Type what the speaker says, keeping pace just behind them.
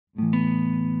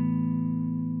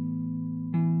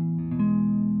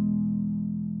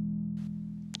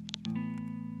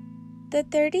The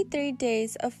 33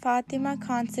 Days of Fatima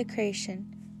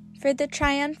Consecration for the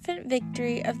Triumphant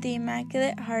Victory of the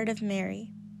Immaculate Heart of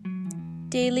Mary.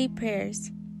 Daily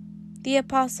Prayers. The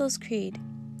Apostles' Creed.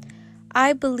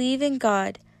 I believe in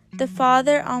God, the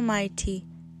Father Almighty,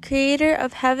 Creator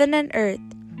of heaven and earth,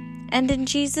 and in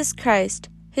Jesus Christ,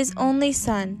 His only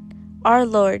Son, our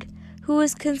Lord, who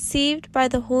was conceived by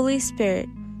the Holy Spirit,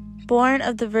 born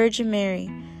of the Virgin Mary,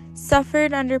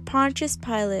 suffered under Pontius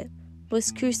Pilate,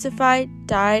 was crucified,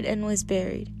 died, and was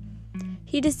buried.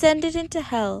 He descended into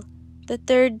hell. The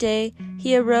third day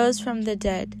he arose from the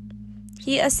dead.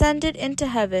 He ascended into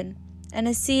heaven, and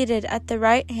is seated at the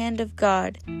right hand of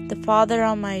God, the Father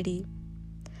Almighty.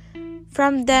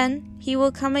 From then he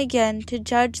will come again to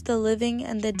judge the living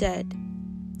and the dead.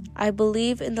 I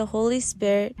believe in the Holy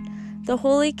Spirit, the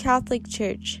Holy Catholic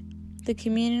Church, the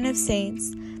communion of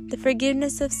saints, the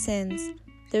forgiveness of sins,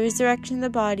 the resurrection of the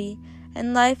body,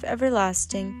 and life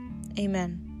everlasting.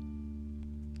 Amen.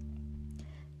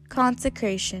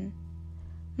 Consecration.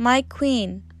 My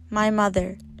Queen, my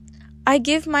Mother, I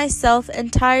give myself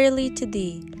entirely to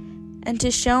Thee, and to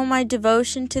show my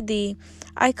devotion to Thee,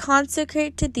 I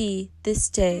consecrate to Thee this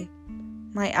day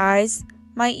my eyes,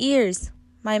 my ears,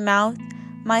 my mouth,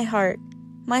 my heart,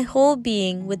 my whole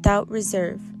being without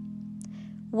reserve.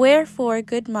 Wherefore,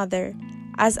 good Mother,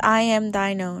 as I am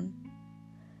Thine own,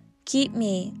 keep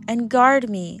me and guard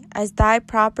me as Thy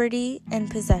property and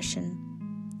possession.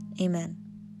 Amen.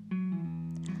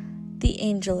 The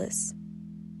Angelus.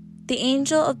 The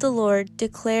angel of the Lord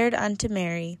declared unto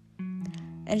Mary,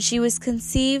 and she was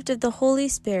conceived of the Holy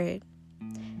Spirit.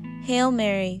 Hail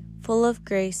Mary, full of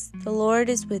grace, the Lord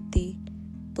is with thee.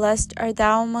 Blessed art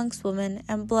thou amongst women,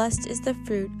 and blessed is the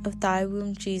fruit of thy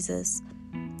womb, Jesus.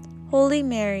 Holy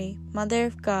Mary, Mother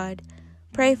of God,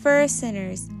 pray for us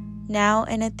sinners, now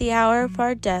and at the hour of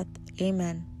our death.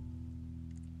 Amen.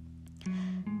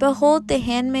 Behold the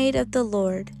handmaid of the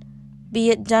Lord. Be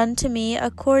it done to me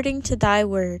according to thy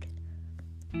word.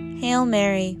 Hail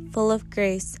Mary, full of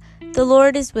grace, the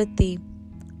Lord is with thee.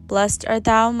 Blessed art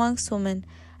thou amongst women,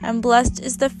 and blessed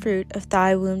is the fruit of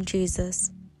thy womb,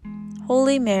 Jesus.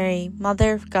 Holy Mary,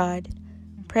 Mother of God,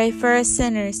 pray for us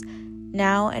sinners,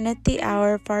 now and at the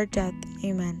hour of our death.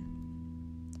 Amen.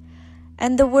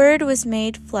 And the Word was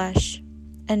made flesh,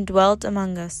 and dwelt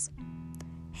among us.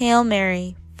 Hail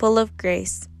Mary, full of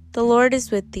grace, the Lord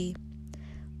is with thee.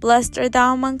 Blessed art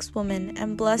thou amongst women,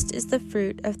 and blessed is the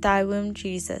fruit of thy womb,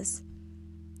 Jesus.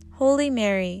 Holy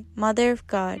Mary, Mother of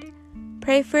God,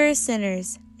 pray for us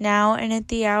sinners, now and at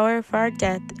the hour of our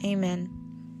death. Amen.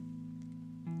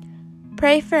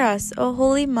 Pray for us, O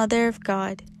Holy Mother of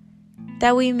God,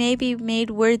 that we may be made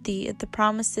worthy of the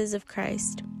promises of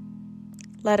Christ.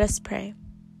 Let us pray.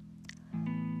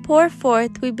 Pour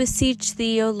forth, we beseech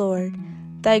Thee, O Lord,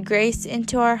 Thy grace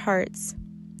into our hearts,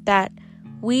 that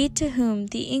we to whom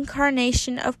the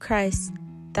incarnation of Christ,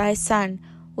 Thy Son,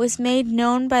 was made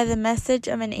known by the message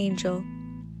of an angel,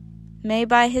 may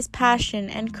by His passion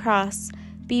and cross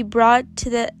be brought to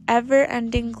the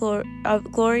ever-ending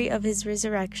glory of His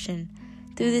resurrection,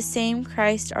 through the same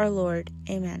Christ our Lord.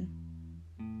 Amen.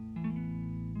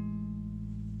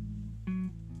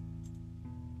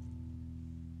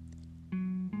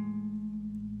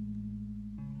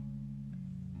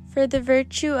 For the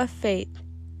virtue of faith.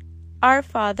 Our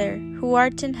Father, who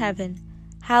art in heaven,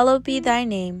 hallowed be thy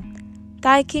name.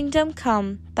 Thy kingdom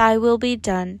come, thy will be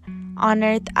done, on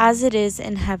earth as it is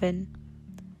in heaven.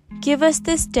 Give us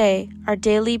this day our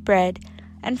daily bread,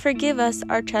 and forgive us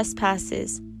our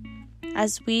trespasses,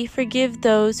 as we forgive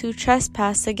those who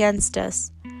trespass against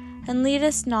us. And lead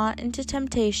us not into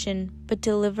temptation, but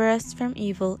deliver us from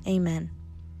evil. Amen.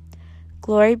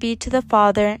 Glory be to the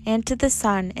Father, and to the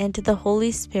Son, and to the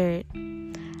Holy Spirit,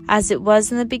 as it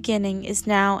was in the beginning, is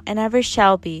now, and ever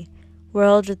shall be,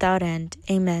 world without end.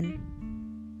 Amen.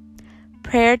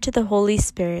 Prayer to the Holy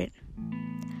Spirit.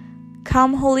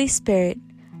 Come, Holy Spirit,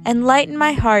 enlighten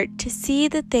my heart to see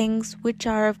the things which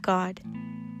are of God.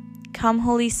 Come,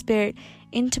 Holy Spirit,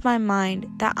 into my mind,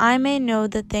 that I may know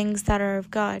the things that are of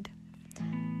God.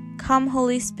 Come,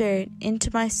 Holy Spirit,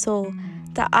 into my soul,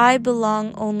 that I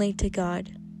belong only to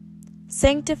God.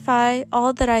 Sanctify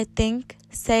all that I think,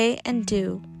 say, and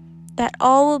do, that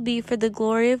all will be for the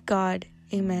glory of God.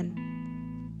 Amen.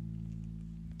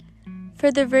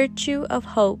 For the virtue of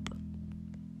hope.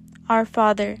 Our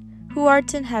Father, who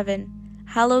art in heaven,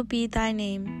 hallowed be thy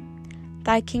name.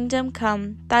 Thy kingdom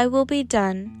come, thy will be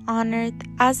done, on earth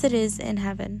as it is in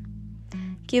heaven.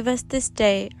 Give us this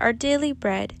day our daily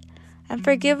bread, and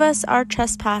forgive us our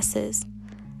trespasses,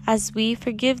 as we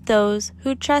forgive those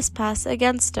who trespass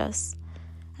against us.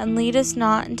 And lead us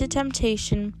not into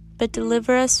temptation, but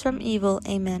deliver us from evil.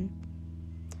 Amen.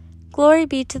 Glory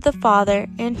be to the Father,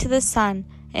 and to the Son,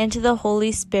 and to the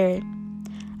Holy Spirit,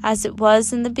 as it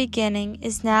was in the beginning,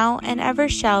 is now, and ever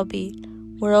shall be,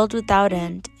 world without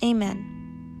end.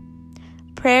 Amen.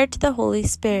 Prayer to the Holy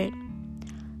Spirit.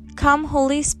 Come,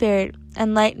 Holy Spirit,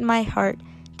 enlighten my heart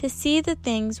to see the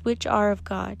things which are of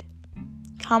God.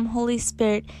 Come, Holy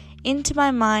Spirit, into my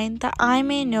mind, that I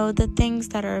may know the things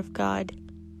that are of God.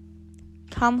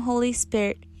 Come, Holy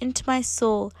Spirit, into my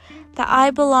soul, that I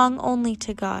belong only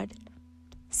to God.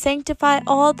 Sanctify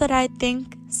all that I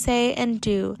think, say, and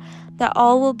do, that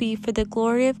all will be for the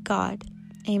glory of God.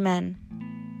 Amen.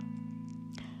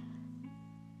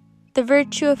 The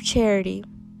virtue of charity.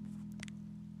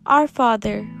 Our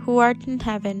Father, who art in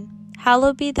heaven,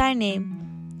 hallowed be thy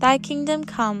name. Thy kingdom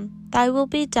come, thy will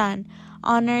be done,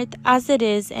 on earth as it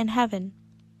is in heaven.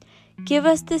 Give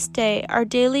us this day our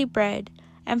daily bread,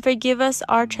 and forgive us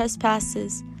our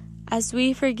trespasses, as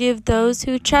we forgive those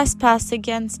who trespass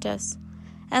against us.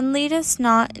 And lead us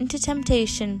not into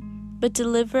temptation, but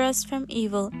deliver us from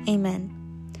evil.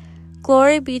 Amen.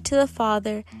 Glory be to the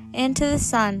Father, and to the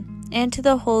Son, and to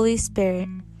the Holy Spirit,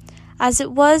 as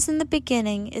it was in the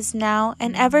beginning, is now,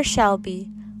 and ever shall be,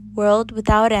 world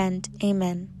without end.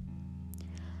 Amen.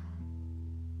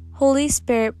 Holy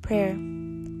Spirit Prayer.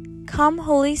 Come,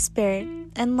 Holy Spirit,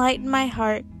 enlighten my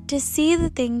heart to see the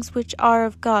things which are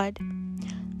of God.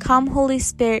 Come, Holy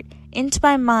Spirit, into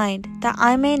my mind, that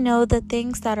I may know the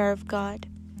things that are of God.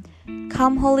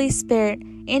 Come, Holy Spirit,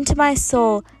 into my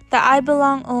soul, that I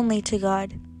belong only to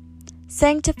God.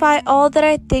 Sanctify all that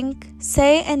I think,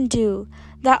 say, and do,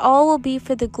 that all will be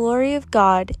for the glory of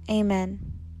God. Amen.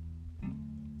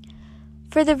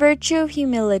 For the virtue of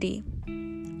humility.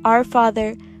 Our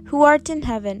Father, who art in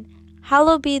heaven,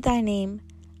 hallowed be thy name.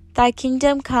 Thy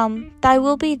kingdom come, thy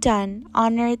will be done,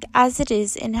 on earth as it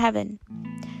is in heaven.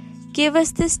 Give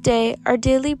us this day our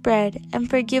daily bread, and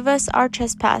forgive us our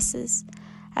trespasses,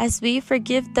 as we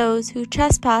forgive those who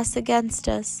trespass against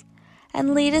us.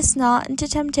 And lead us not into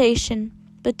temptation,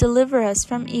 but deliver us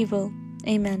from evil.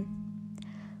 Amen.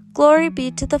 Glory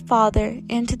be to the Father,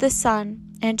 and to the Son,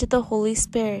 and to the Holy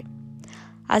Spirit,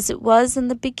 as it was in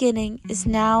the beginning, is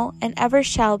now, and ever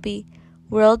shall be,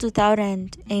 world without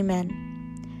end.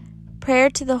 Amen. Prayer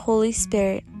to the Holy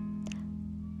Spirit.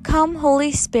 Come,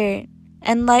 Holy Spirit,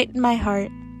 enlighten my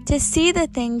heart to see the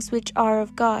things which are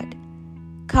of God.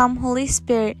 Come, Holy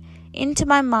Spirit, into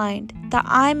my mind, that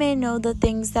I may know the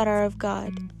things that are of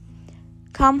God.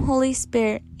 Come, Holy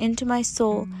Spirit, into my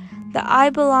soul, that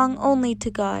I belong only to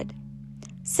God.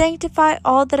 Sanctify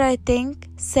all that I think,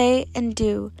 say, and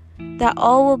do, that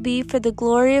all will be for the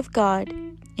glory of God.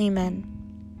 Amen.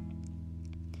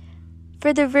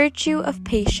 For the virtue of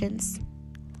patience.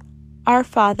 Our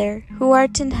Father, who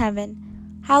art in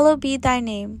heaven, hallowed be thy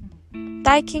name.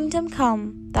 Thy kingdom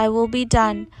come, thy will be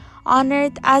done, on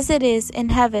earth as it is in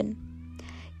heaven.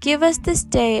 Give us this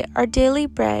day our daily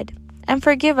bread, and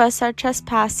forgive us our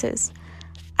trespasses,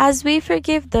 as we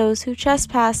forgive those who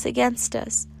trespass against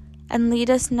us. And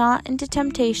lead us not into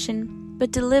temptation,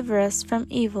 but deliver us from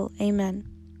evil. Amen.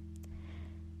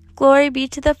 Glory be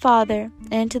to the Father,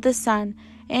 and to the Son,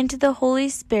 and to the Holy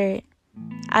Spirit,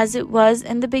 as it was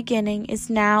in the beginning, is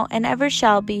now, and ever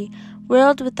shall be,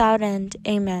 world without end.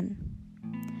 Amen.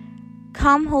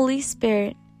 Come, Holy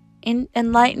Spirit,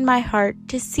 enlighten my heart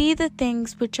to see the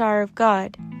things which are of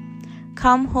God.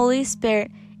 Come, Holy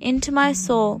Spirit, into my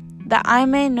soul, that I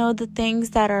may know the things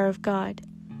that are of God.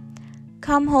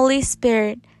 Come, Holy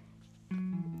Spirit,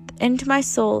 into my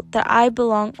soul, that I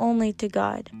belong only to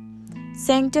God.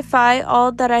 Sanctify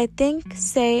all that I think,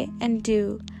 say, and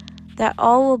do, that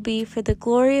all will be for the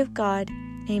glory of God.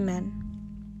 Amen.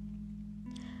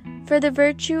 For the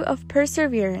virtue of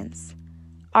perseverance.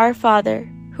 Our Father,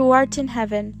 who art in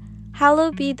heaven,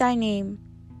 hallowed be thy name.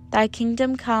 Thy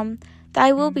kingdom come,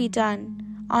 thy will be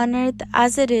done, on earth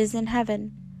as it is in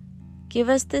heaven. Give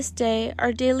us this day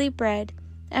our daily bread,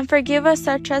 and forgive us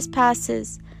our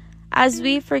trespasses, as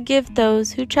we forgive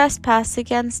those who trespass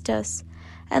against us.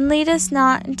 And lead us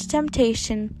not into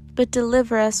temptation, but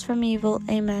deliver us from evil.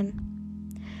 Amen.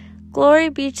 Glory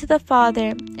be to the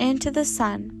Father, and to the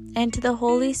Son, and to the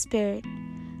Holy Spirit,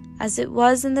 as it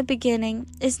was in the beginning,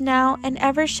 is now, and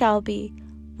ever shall be,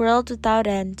 world without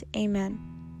end. Amen.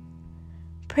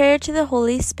 Prayer to the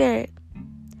Holy Spirit.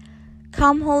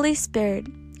 Come, Holy Spirit,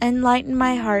 enlighten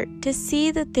my heart to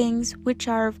see the things which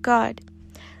are of God.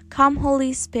 Come,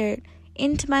 Holy Spirit,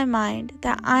 into my mind,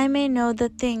 that I may know the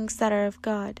things that are of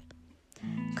God.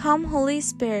 Come, Holy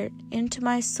Spirit, into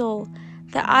my soul,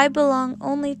 that I belong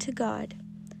only to God.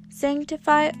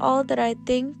 Sanctify all that I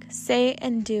think, say,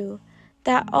 and do,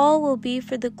 that all will be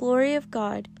for the glory of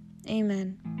God.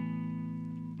 Amen.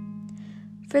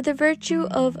 For the virtue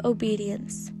of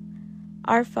obedience.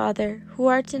 Our Father, who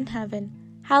art in heaven,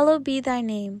 hallowed be thy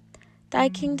name. Thy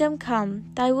kingdom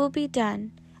come, thy will be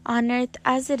done, on earth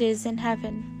as it is in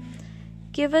heaven.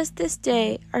 Give us this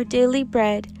day our daily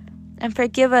bread, and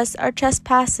forgive us our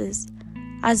trespasses,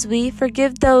 as we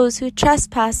forgive those who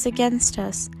trespass against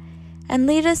us. And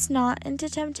lead us not into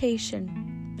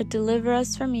temptation, but deliver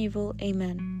us from evil.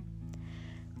 Amen.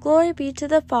 Glory be to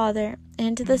the Father,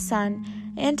 and to the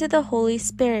Son, and to the Holy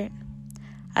Spirit,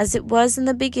 as it was in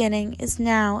the beginning, is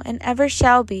now, and ever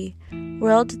shall be,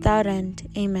 world without end.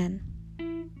 Amen.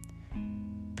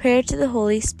 Prayer to the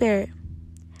Holy Spirit.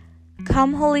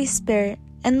 Come, Holy Spirit,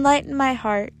 enlighten my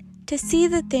heart to see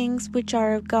the things which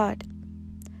are of God.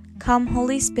 Come,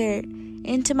 Holy Spirit,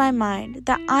 into my mind,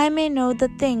 that I may know the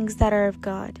things that are of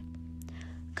God.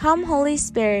 Come, Holy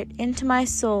Spirit, into my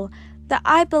soul, that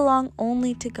I belong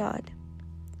only to God.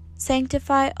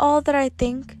 Sanctify all that I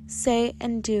think, say,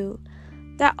 and do,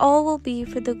 that all will be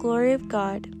for the glory of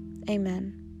God.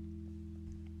 Amen.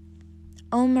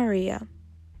 O Maria.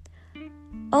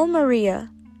 O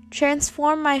Maria,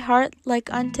 transform my heart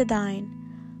like unto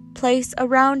thine. Place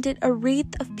around it a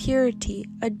wreath of purity,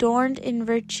 adorned in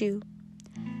virtue.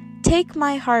 Take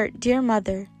my heart, dear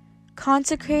Mother,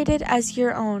 consecrate it as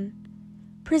your own.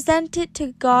 Present it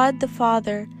to God the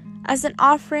Father as an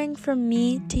offering from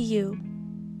me to you.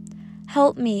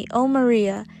 Help me, O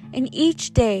Maria, in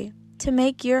each day to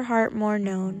make your heart more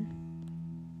known.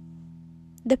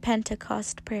 The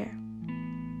Pentecost Prayer.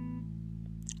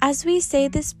 As we say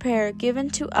this prayer given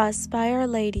to us by Our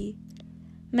Lady,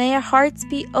 may our hearts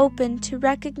be open to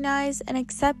recognize and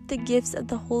accept the gifts of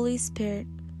the Holy Spirit,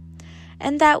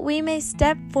 and that we may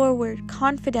step forward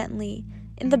confidently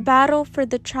in the battle for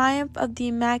the triumph of the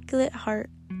Immaculate Heart.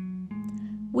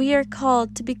 We are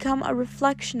called to become a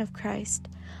reflection of Christ,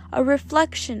 a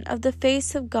reflection of the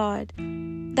face of God,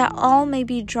 that all may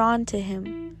be drawn to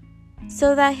Him,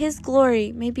 so that His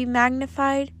glory may be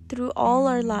magnified through all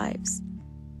our lives.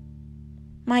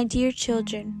 My dear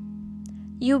children,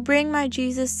 you bring my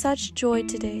Jesus such joy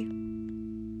today.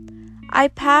 I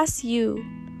pass you,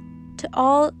 to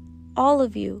all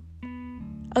of you,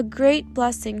 a great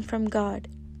blessing from God.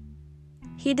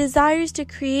 He desires to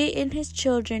create in His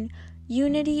children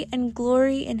unity and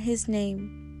glory in His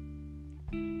name.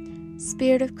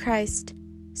 Spirit of Christ,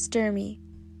 stir me.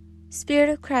 Spirit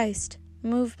of Christ,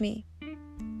 move me.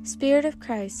 Spirit of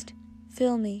Christ,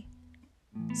 fill me.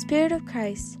 Spirit of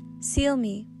Christ, seal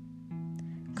me.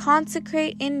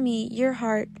 Consecrate in me your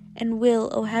heart and will,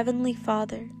 O Heavenly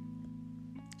Father.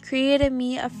 Create in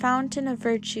me a fountain of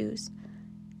virtues.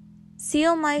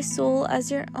 Seal my soul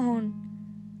as your own,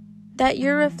 that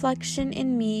your reflection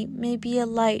in me may be a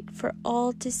light for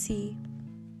all to see.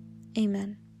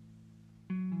 Amen.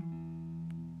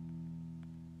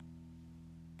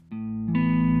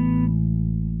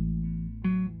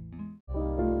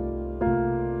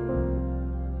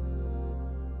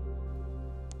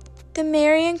 The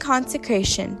Marian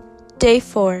Consecration, Day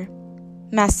 4.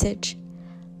 Message.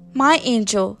 My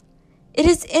angel, it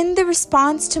is in the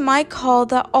response to my call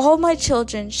that all my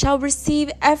children shall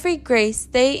receive every grace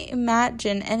they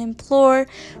imagine and implore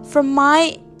from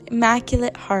my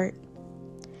Immaculate Heart.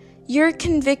 Your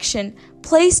conviction,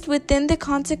 placed within the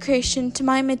consecration to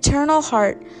my maternal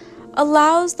heart,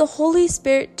 allows the Holy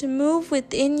Spirit to move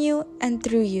within you and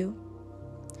through you.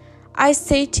 I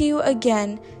say to you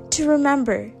again to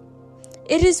remember,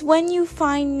 it is when you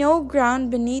find no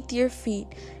ground beneath your feet,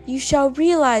 you shall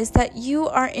realize that you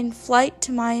are in flight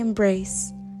to my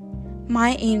embrace.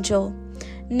 My angel,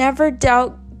 never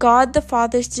doubt God the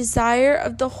Father's desire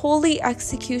of the holy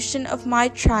execution of my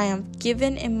triumph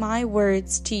given in my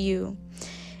words to you.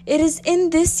 It is in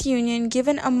this union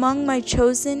given among my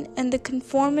chosen and the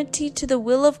conformity to the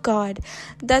will of God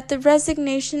that the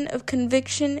resignation of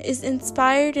conviction is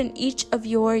inspired in each of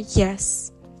your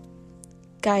yes.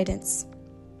 Guidance.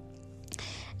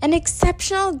 An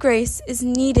exceptional grace is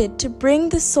needed to bring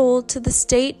the soul to the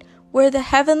state where the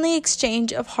heavenly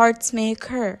exchange of hearts may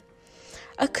occur.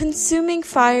 A consuming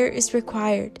fire is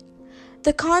required.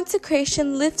 The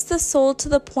consecration lifts the soul to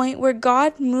the point where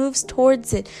God moves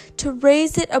towards it to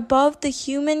raise it above the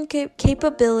human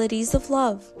capabilities of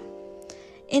love.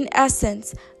 In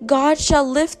essence, God shall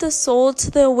lift the soul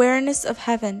to the awareness of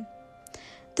heaven.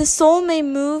 The soul may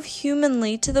move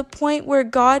humanly to the point where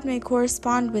God may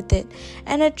correspond with it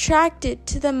and attract it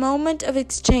to the moment of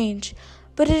exchange,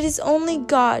 but it is only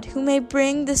God who may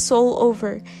bring the soul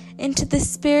over into the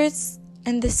spirits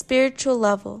and the spiritual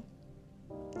level.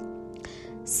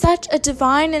 Such a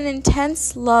divine and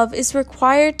intense love is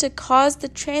required to cause the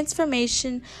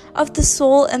transformation of the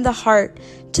soul and the heart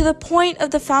to the point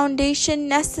of the foundation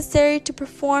necessary to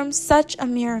perform such a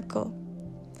miracle.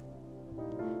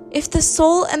 If the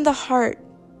soul and the heart,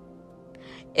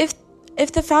 if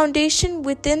the foundation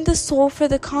within the soul for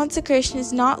the consecration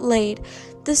is not laid,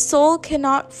 the soul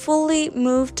cannot fully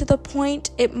move to the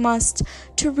point it must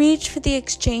to reach for the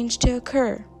exchange to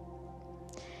occur.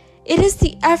 It is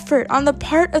the effort on the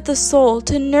part of the soul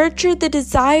to nurture the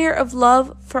desire of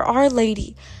love for Our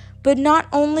Lady, but not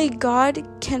only God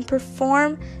can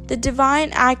perform the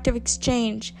divine act of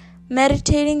exchange,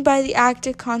 meditating by the act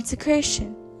of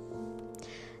consecration.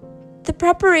 The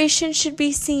preparation should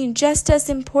be seen just as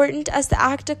important as the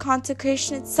act of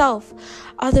consecration itself.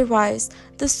 Otherwise,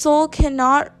 the soul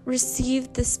cannot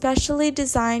receive the specially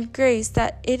designed grace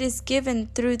that it is given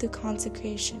through the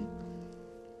consecration.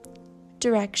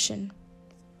 Direction.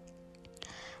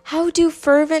 How do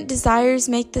fervent desires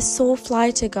make the soul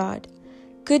fly to God?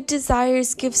 Good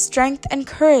desires give strength and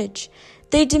courage.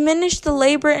 They diminish the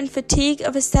labor and fatigue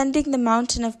of ascending the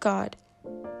mountain of God.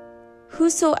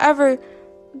 Whosoever,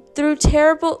 through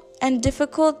terrible and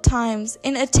difficult times,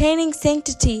 in attaining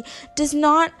sanctity, does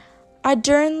not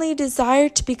ardently desire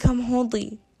to become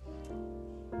holy,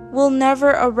 will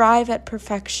never arrive at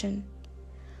perfection.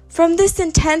 From this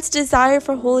intense desire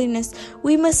for holiness,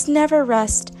 we must never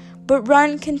rest, but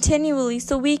run continually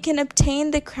so we can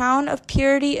obtain the crown of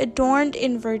purity adorned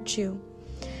in virtue.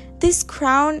 This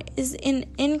crown is an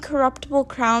incorruptible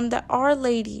crown that Our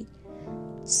Lady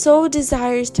so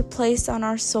desires to place on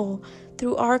our soul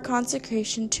through our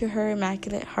consecration to her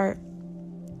Immaculate Heart.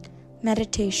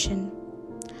 Meditation.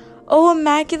 O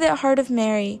Immaculate Heart of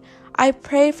Mary, I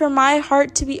pray for my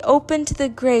heart to be open to the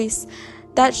grace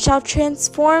that shall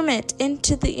transform it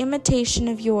into the imitation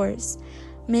of yours.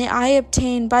 May I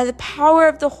obtain, by the power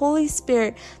of the Holy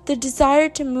Spirit, the desire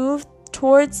to move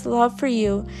towards love for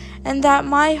you, and that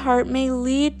my heart may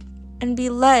lead and be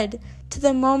led to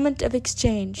the moment of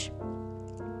exchange.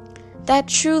 That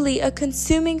truly a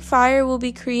consuming fire will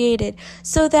be created,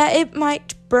 so that it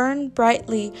might burn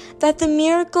brightly, that the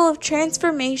miracle of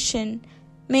transformation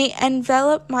may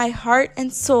envelop my heart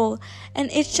and soul,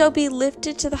 and it shall be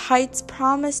lifted to the heights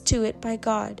promised to it by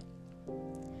God.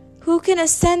 Who can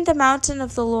ascend the mountain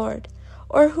of the Lord,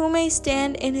 or who may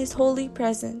stand in his holy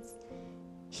presence?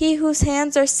 He whose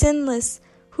hands are sinless,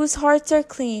 whose hearts are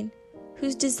clean,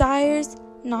 whose desires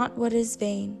not what is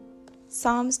vain.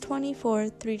 Psalms 24,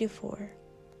 3-4.